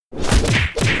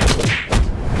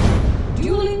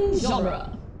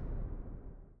genre.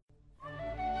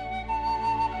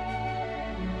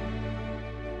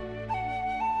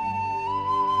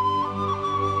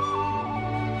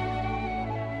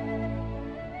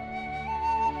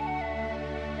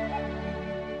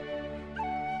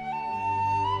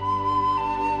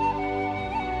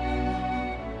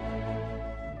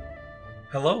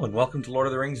 Hello and welcome to Lord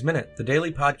of the Rings Minute, the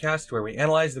daily podcast where we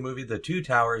analyze the movie The Two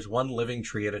Towers, one living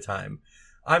tree at a time.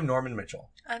 I'm Norman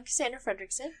Mitchell. I'm Cassandra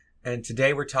Fredrickson. And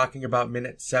today we're talking about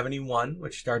minute 71,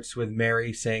 which starts with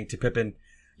Merry saying to Pippin,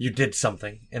 "You did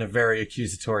something," in a very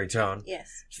accusatory tone.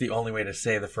 Yes. It's the only way to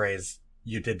say the phrase,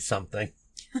 "You did something."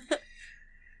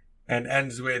 And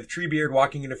ends with Treebeard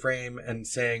walking into frame and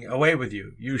saying, "Away with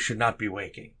you, you should not be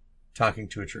waking," talking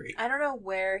to a tree. I don't know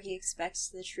where he expects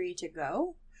the tree to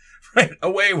go. Right,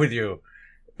 away with you.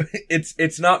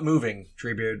 It's not moving,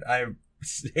 Treebeard. I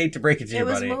hate to break it to you,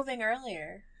 buddy. It was moving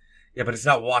earlier. Yeah, but it's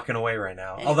not walking away right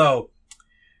now. Anyway. Although,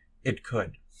 it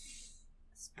could.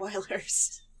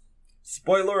 Spoilers.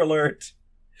 Spoiler alert.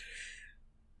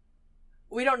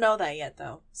 We don't know that yet,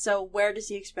 though. So where does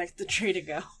he expect the tree to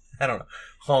go? I don't know.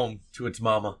 Home to its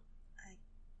mama.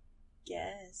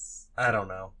 Guess. I don't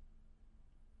know.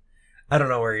 I don't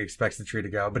know where he expects the tree to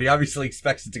go, but he obviously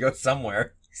expects it to go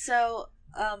somewhere. So,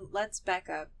 let's back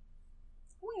up.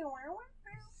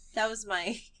 That was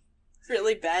my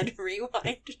really bad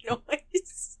rewind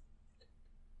noise.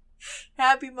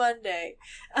 Happy Monday.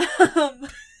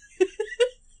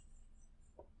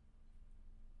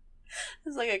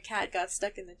 It's like a cat got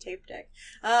stuck in the tape deck.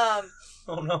 Oh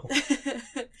no.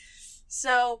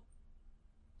 So,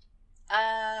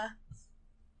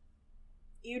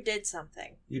 you did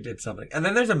something. You did something. And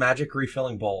then there's a magic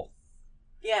refilling bowl.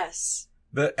 Yes.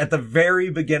 At the very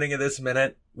beginning of this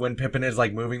minute, when Pippin is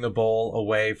like moving the bowl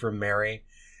away from Merry,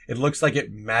 it looks like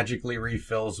it magically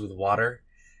refills with water.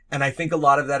 And I think a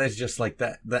lot of that is just like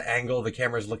the angle the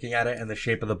camera's looking at it and the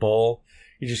shape of the bowl.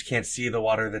 You just can't see the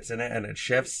water that's in it and it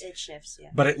shifts. It shifts, yeah.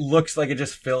 But it looks like it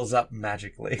just fills up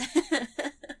magically.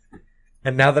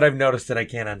 And now that I've noticed it, I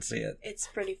can't unsee it. It's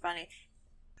pretty funny.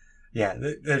 Yeah,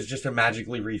 there's just a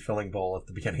magically refilling bowl at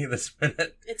the beginning of this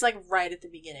minute. It's like right at the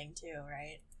beginning too,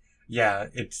 right? Yeah,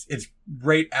 it's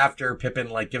right after Pippin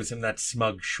like gives him that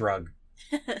smug shrug.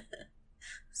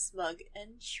 Smug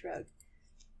and shrug.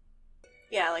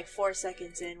 Yeah, like 4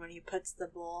 seconds in when he puts the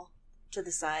bowl to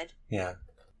the side. Yeah.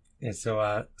 And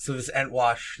so this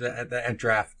Entwash, the Ent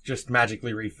draft, just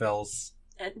magically refills.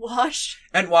 Entwash?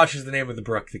 Entwash is the name of the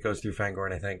brook that goes through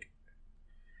Fangorn, I think.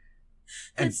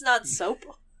 It's not soap.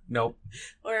 Nope.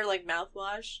 Or like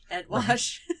mouthwash.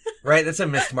 Entwash. Right, that's a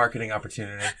missed marketing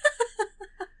opportunity.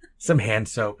 Some hand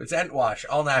soap. It's Entwash,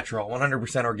 all natural,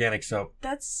 100% organic soap.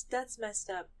 That's messed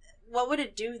up. What would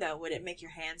it do though? Would it make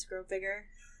your hands grow bigger?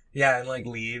 Yeah, and like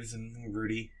leaves and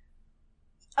rooty.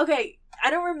 Okay,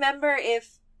 I don't remember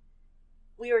if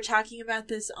we were talking about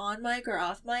this on mic or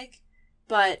off mic,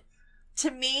 but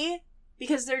to me,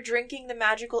 because they're drinking the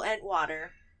magical Ent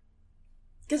water,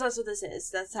 because that's what this is.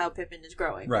 That's how Pippin is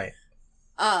growing. Right.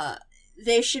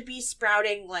 They should be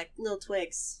sprouting like little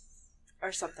twigs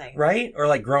or something. Right? Or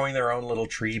like growing their own little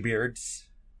tree beards.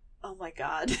 Oh my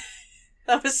god.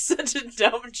 That was such a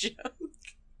dumb joke.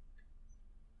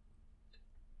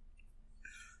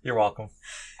 You're welcome.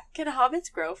 Can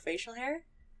hobbits grow facial hair?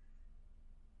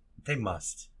 They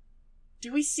must.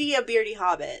 Do we see a beardy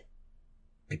hobbit?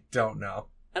 I don't know.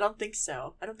 I don't think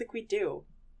so. I don't think we do.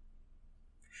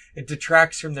 It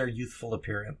detracts from their youthful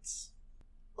appearance.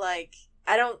 Like,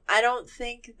 I don't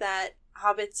think that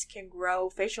hobbits can grow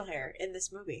facial hair in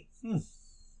this movie.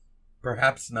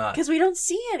 Perhaps not. Because we don't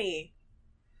see any.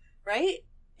 Right?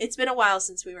 It's been a while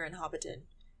since we were in Hobbiton.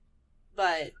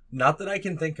 But, Not that I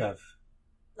can think of.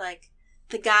 like,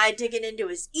 the guy digging into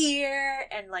his ear,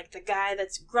 and, like, the guy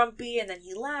that's grumpy, and then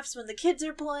he laughs when the kids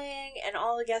are playing, and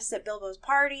all the guests at Bilbo's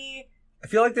party. I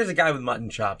feel like there's a guy with mutton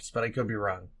chops, but I could be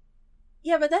wrong.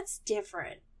 Yeah, but that's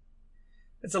different.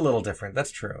 It's a little different.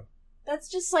 That's true. That's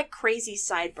just, like, crazy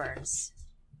sideburns.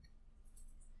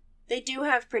 They do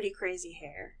have pretty crazy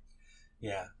hair.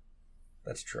 Yeah,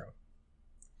 that's true.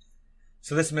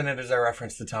 So this minute is our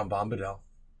reference to Tom Bombadil.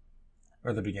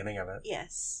 Or the beginning of it.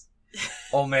 Yes.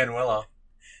 Old Man Willow.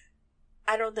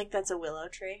 I don't think that's a willow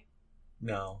tree.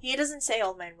 No. He doesn't say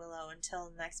Old Man Willow until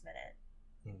the next minute.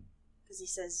 Hmm. Because he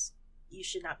says, you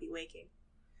should not be waking.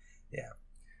 Yeah.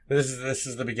 This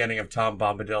is the beginning of Tom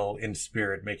Bombadil in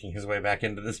spirit making his way back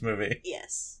into this movie.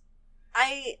 Yes.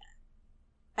 I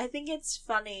think it's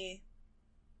funny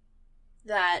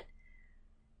that,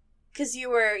 because you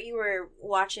were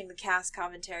watching the cast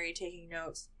commentary, taking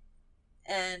notes,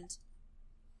 and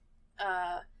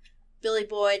Billy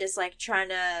Boyd is like trying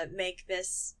to make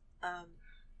this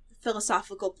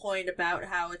philosophical point about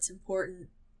how it's important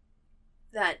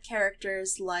that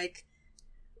characters like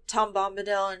Tom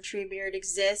Bombadil and Treebeard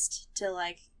exist to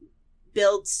like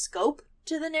build scope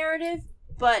to the narrative.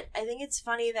 But I think it's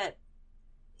funny that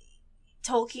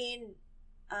Tolkien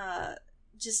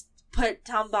just put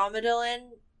Tom Bombadil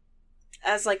in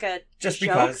as like a just joke,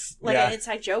 because, like yeah. an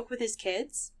inside joke with his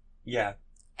kids. Yeah.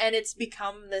 And it's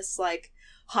become this like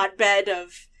hotbed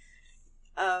of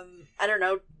I don't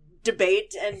know,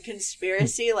 debate and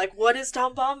conspiracy. Like, what is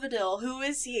Tom Bombadil? Who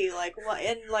is he? Like, what?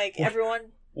 And like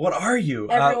everyone. What are you?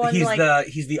 Everyone,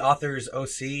 He's the author's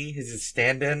OC. He's his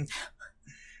stand-in.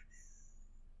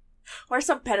 Wear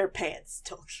some better pants,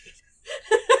 Tolkien.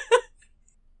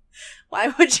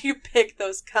 Why would you pick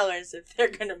those colors if they're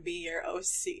gonna be your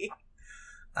OC?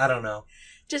 I don't know.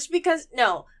 Just because,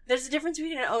 no, there's a difference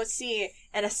between an OC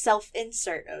and a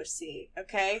self-insert OC,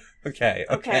 okay?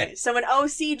 Okay. So an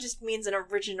OC just means an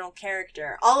original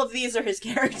character. All of these are his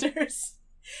characters.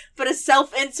 But a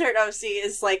self-insert OC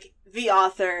is like the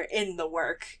author in the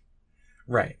work.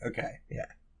 Right, okay, yeah.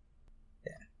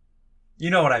 You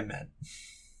know what I meant.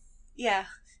 Yeah.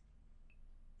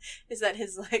 Is that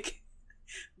his, like,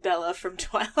 Bella from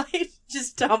Twilight?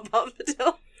 Just Tom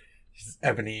Bombadil? Just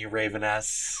Ebony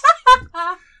Raveness.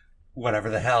 Whatever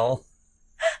the hell.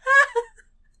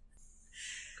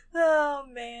 Oh,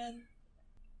 man.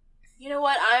 You know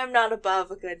what? I am not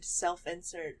above a good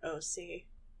self-insert OC.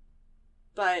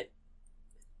 But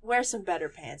wear some better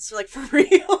pants, like, for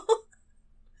real.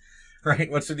 Right,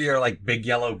 what's with your, like, big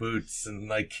yellow boots and,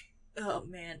 like... Oh,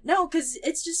 man. No, because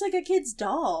it's just like a kid's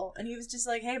doll. And he was just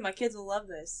like, hey, my kids will love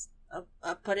this.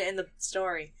 I'll put it in the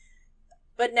story.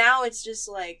 But now it's just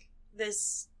like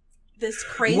this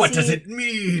crazy... What does it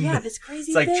mean? Yeah, this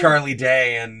crazy It's like thing. Charlie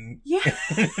Day and Yeah.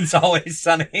 It's Always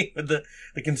Sunny with the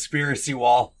conspiracy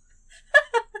wall.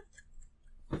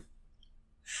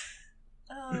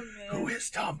 Oh, man. Who is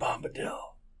Tom Bombadil?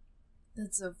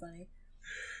 That's so funny.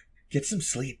 Get some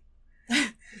sleep.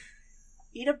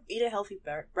 Eat a healthy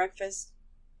breakfast.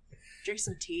 Drink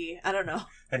some tea. I don't know.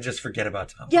 And just forget about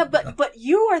Tom Yeah, Bombadil. but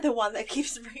you are the one that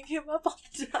keeps bringing him up all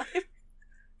the time.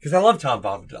 Because I love Tom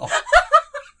Bombadil.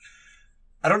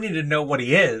 I don't need to know what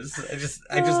he is. I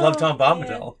just love Tom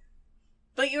Bombadil. Man.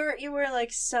 But you were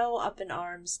like so up in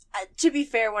arms. To be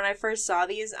fair, when I first saw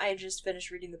these, I had just finished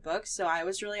reading the book, so I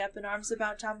was really up in arms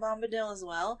about Tom Bombadil as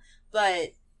well.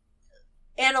 But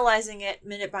analyzing it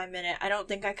minute by minute, I don't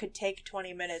think I could take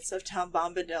 20 minutes of Tom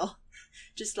Bombadil.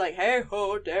 Just like, hey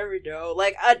ho, there we go.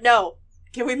 Like, no.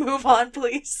 Can we move on,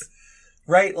 please?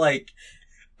 Right? Like,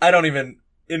 I don't even...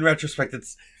 In retrospect,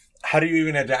 it's... How do you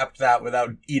even adapt that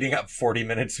without eating up 40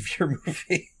 minutes of your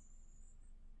movie?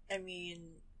 I mean...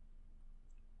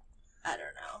 I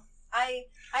don't know.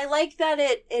 I like that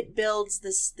it builds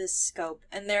this scope,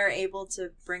 and they're able to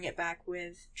bring it back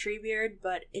with Treebeard,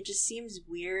 but it just seems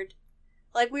weird.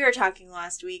 Like we were talking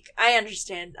last week, I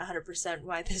understand 100%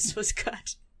 why this was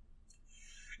cut.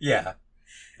 Yeah.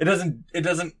 It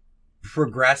doesn't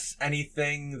progress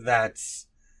anything that's,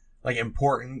 like,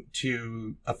 important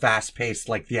to a fast-paced,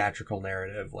 like, theatrical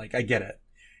narrative. Like, I get it.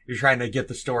 You're trying to get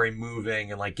the story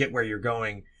moving and, like, get where you're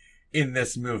going in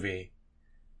this movie.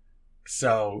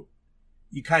 So,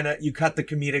 you cut the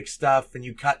comedic stuff, and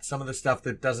you cut some of the stuff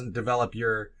that doesn't develop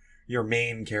your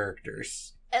main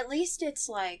characters. At least it's,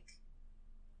 like,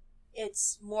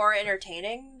 it's more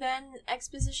entertaining than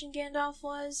Exposition Gandalf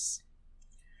was.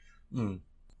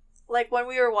 Like, when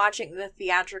we were watching the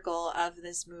theatrical of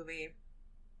this movie,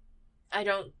 I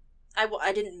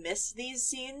didn't miss these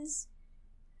scenes,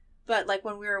 but, like,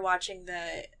 when we were watching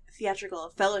the theatrical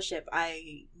of Fellowship,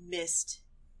 I missed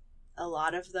a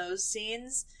lot of those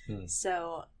scenes.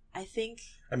 So, I think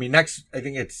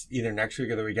it's either next week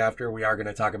or the week after, we are going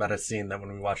to talk about a scene that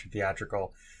when we watch it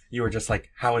theatrical, you were just like,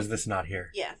 how is this not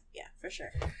here? Yeah, for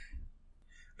sure.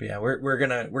 But yeah, we're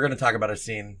gonna talk about a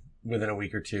scene within a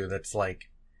week or two that's, like,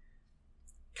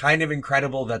 kind of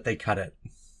incredible that they cut it,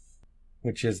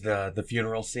 which is the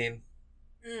funeral scene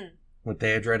with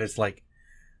Theodred. It's like,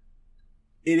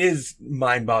 it is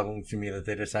mind-boggling to me that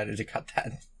they decided to cut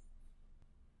that.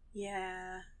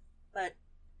 Yeah, but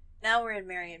now we're in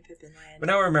Merry and Pippin land. But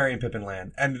now we're in Merry and Pippin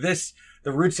land, and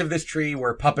the roots of this tree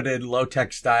were puppeted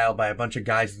low-tech style by a bunch of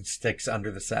guys with sticks under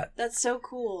the set. That's so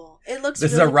cool. It looks.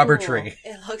 This really is a rubber cool. tree.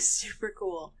 It looks super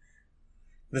cool.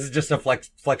 This is just a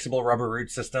flexible rubber root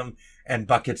system and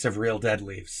buckets of real dead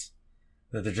leaves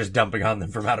that they're just dumping on them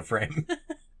from out of frame.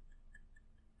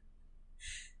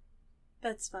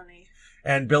 That's funny.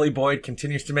 And Billy Boyd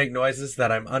continues to make noises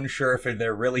that I'm unsure if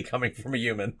they're really coming from a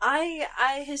human.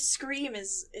 His scream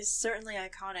is certainly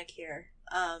iconic here.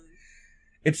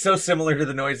 It's so similar to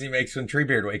the noise he makes when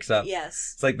Treebeard wakes up.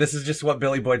 Yes. It's like, this is just what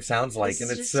Billy Boyd sounds like, This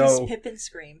and is it's just so... his Pippin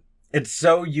scream. It's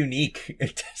so unique.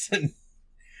 It doesn't...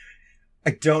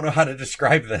 I don't know how to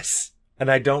describe this.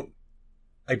 And I don't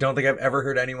think I've ever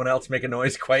heard anyone else make a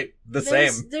noise quite the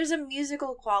same. There's a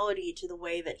musical quality to the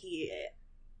way that he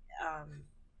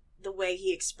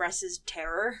expresses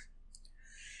terror.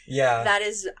 Yeah. That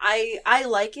is, I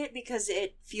like it because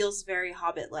it feels very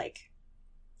Hobbit-like.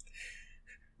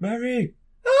 Mary!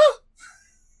 Ah!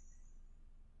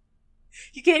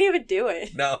 You can't even do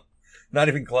it. No, not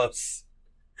even close.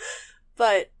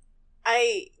 But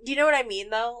you know what I mean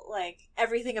though? Like,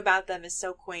 everything about them is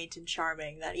so quaint and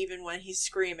charming that even when he's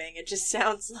screaming, it just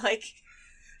sounds like...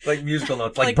 Like musical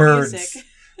notes, like birds. Music.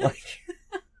 Like...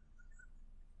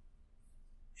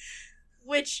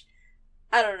 Which,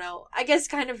 I don't know, I guess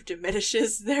kind of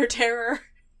diminishes their terror.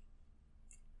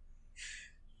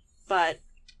 But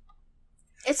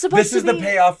it's supposed to be... This is the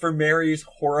payoff for Mary's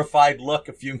horrified look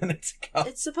a few minutes ago.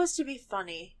 It's supposed to be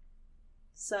funny.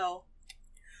 So...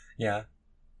 Yeah.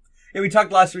 Yeah, we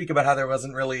talked last week about how there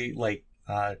wasn't really, like,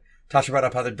 Tasha brought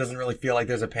up how there doesn't really feel like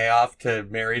there's a payoff to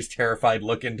Mary's terrified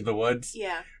look into the woods.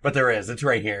 Yeah. But there is. It's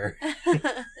right here.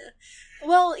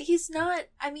 Well, he's not...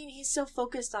 I mean, he's so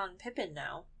focused on Pippin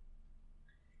now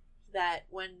that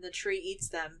when the tree eats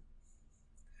them...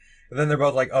 And then they're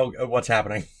both like, oh, what's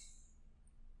happening?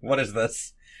 What is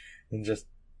this? And just,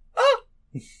 ah!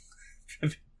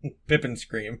 Pippin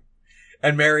scream.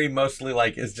 And Mary mostly,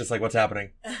 like, is just like, what's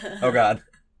happening? Oh, God.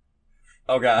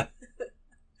 Oh, God.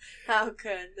 How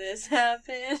could this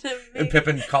happen to me? And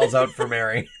Pippin calls out for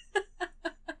Mary.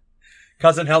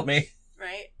 Cousin, help me.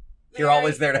 Right? You're Mary,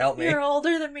 always there to help me. You're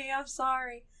older than me, I'm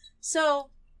sorry. So,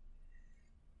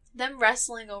 them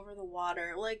wrestling over the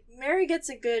water. Like, Mary gets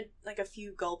a good, like, a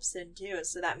few gulps in, too,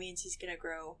 so that means he's gonna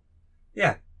grow.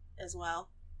 Yeah. As well.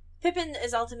 Pippin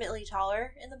is ultimately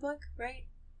taller in the book, right?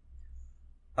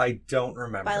 I don't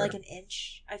remember. By, like, an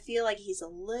inch. I feel like he's a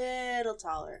little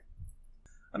taller.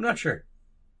 I'm not sure.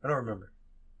 I don't remember.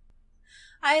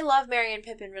 I love Merry and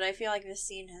Pippin, but I feel like this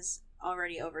scene has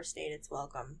already overstayed its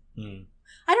welcome. Mm.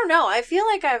 I don't know. I feel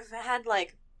like I've had,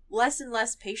 like, less and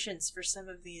less patience for some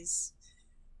of these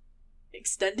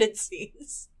extended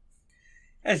scenes.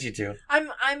 As you do. I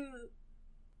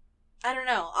don't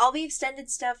know. All the extended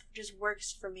stuff just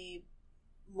works for me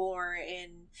more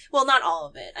in... Well, not all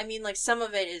of it. I mean, like, some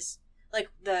of it is, like,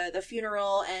 the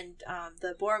funeral and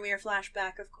the Boromir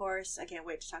flashback, of course. I can't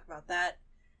wait to talk about that.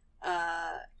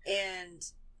 And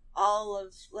all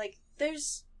of, like,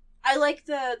 there's... I like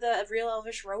the real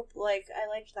elvish rope. Like, I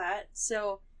liked that.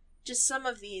 So, just some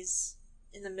of these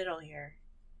in the middle here.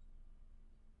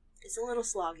 It's a little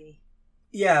sloggy.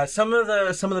 Yeah, some of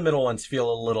the middle ones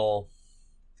feel a little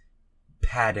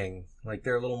padding. Like,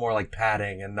 they're a little more like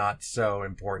padding and not so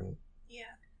important. Yeah.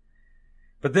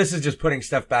 But this is just putting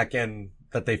stuff back in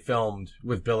that they filmed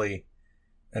with Billy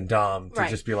and Dom to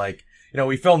just be like, you know,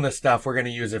 we filmed this stuff, we're going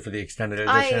to use it for the extended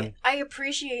edition. I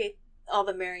appreciate all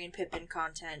the Merry and Pippin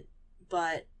content,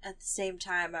 but at the same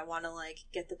time, I want to, like,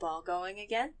 get the ball going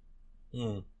again.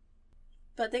 Mm.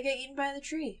 But they get eaten by the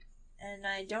tree, and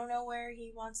I don't know where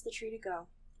he wants the tree to go.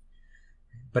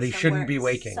 But he shouldn't be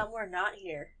waking. Somewhere not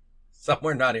here.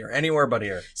 Somewhere not here. Anywhere but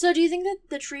here. So do you think that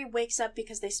the tree wakes up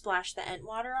because they splash the Ent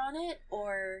water on it,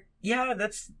 or... Yeah,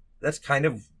 that's kind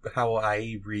of how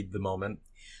I read the moment.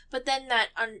 But then that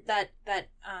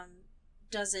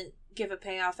doesn't give a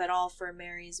payoff at all for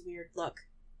Mary's weird look.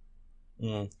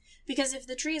 Mm. Because if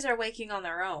the trees are waking on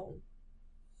their own,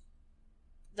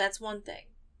 that's one thing.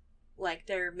 Like,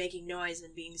 they're making noise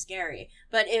and being scary.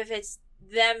 But if it's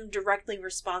them directly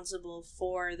responsible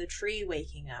for the tree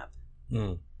waking up,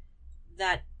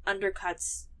 that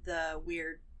undercuts the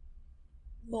weird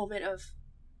moment of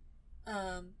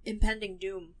impending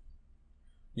doom.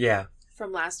 Yeah.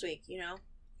 From last week, you know?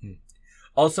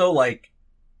 Also, like,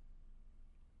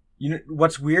 you know,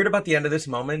 what's weird about the end of this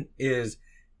moment is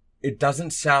it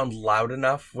doesn't sound loud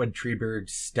enough when Treebeard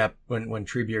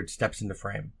steps into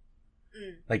frame.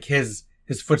 Like, his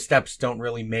footsteps don't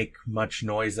really make much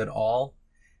noise at all.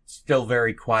 It's still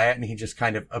very quiet, and he just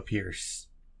kind of appears.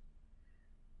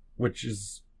 Which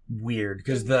is weird,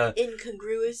 because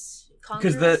incongruous.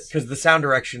 Because the sound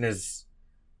direction is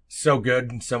so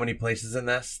good in so many places in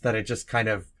this that it just kind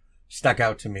of stuck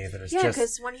out to me. That it's just...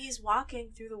 because when he's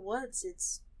walking through the woods,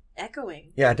 it's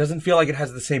echoing. Yeah, it doesn't feel like it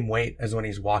has the same weight as when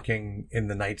he's walking in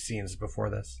the night scenes before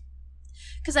this.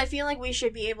 Because I feel like we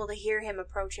should be able to hear him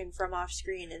approaching from off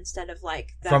screen instead of like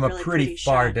that From a really pretty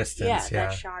far shot. distance, yeah.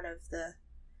 That shot of the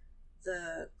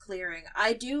clearing.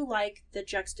 I do like the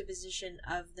juxtaposition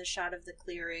of the shot of the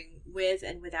clearing with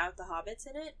and without the hobbits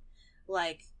in it.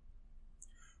 Like,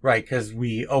 right, because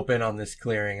we open on this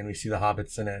clearing and we see the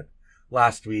hobbits in it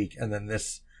last week, and then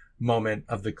this moment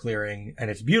of the clearing, and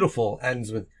it's beautiful,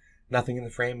 ends with nothing in the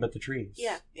frame but the trees.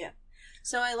 yeah.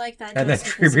 So I like that. And then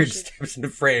Treebeard steps into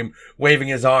frame, waving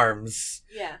his arms.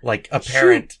 Yeah. Like a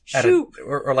parent Shoot.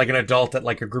 or like an adult at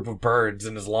like a group of birds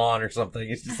in his lawn or something.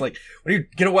 He's just like, "What are you?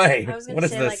 Get away! I was What gonna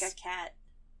is say this?" like a cat.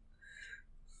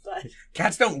 But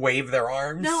Cats don't wave their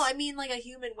arms. no, I mean like a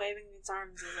human waving its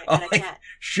arms Oh, at a like, cat.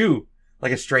 Shoo!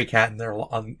 Like a stray cat in their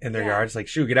Yeah. yard. It's like,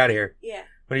 "Shoo, get out of here! Yeah.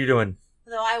 What are you doing?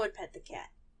 Though I would pet the cat.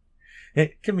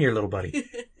 Hey, come here, little buddy."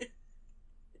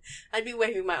 I'd be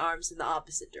waving my arms in the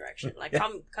opposite direction. Like, Yeah.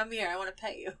 come here, I want to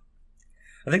pet you.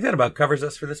 I think that about covers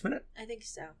us for this minute. I think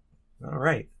so. All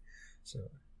right.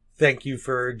 So, thank you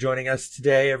for joining us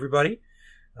today, everybody.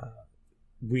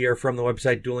 We are from the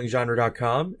website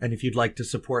duelinggenre.com, and if you'd like to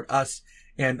support us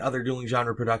and other Dueling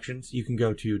Genre productions, you can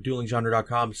go to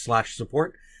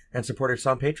duelinggenre.com/support and support us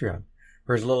on Patreon.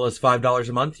 For as little as $5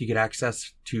 a month, you get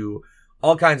access to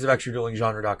all kinds of extra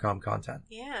duelinggenre.com content.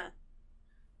 Yeah.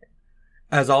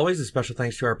 As always, a special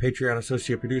thanks to our Patreon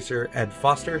associate producer, Ed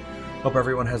Foster. Hope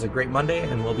everyone has a great Monday,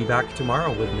 and we'll be back tomorrow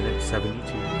with Minute 72.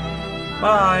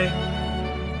 Bye!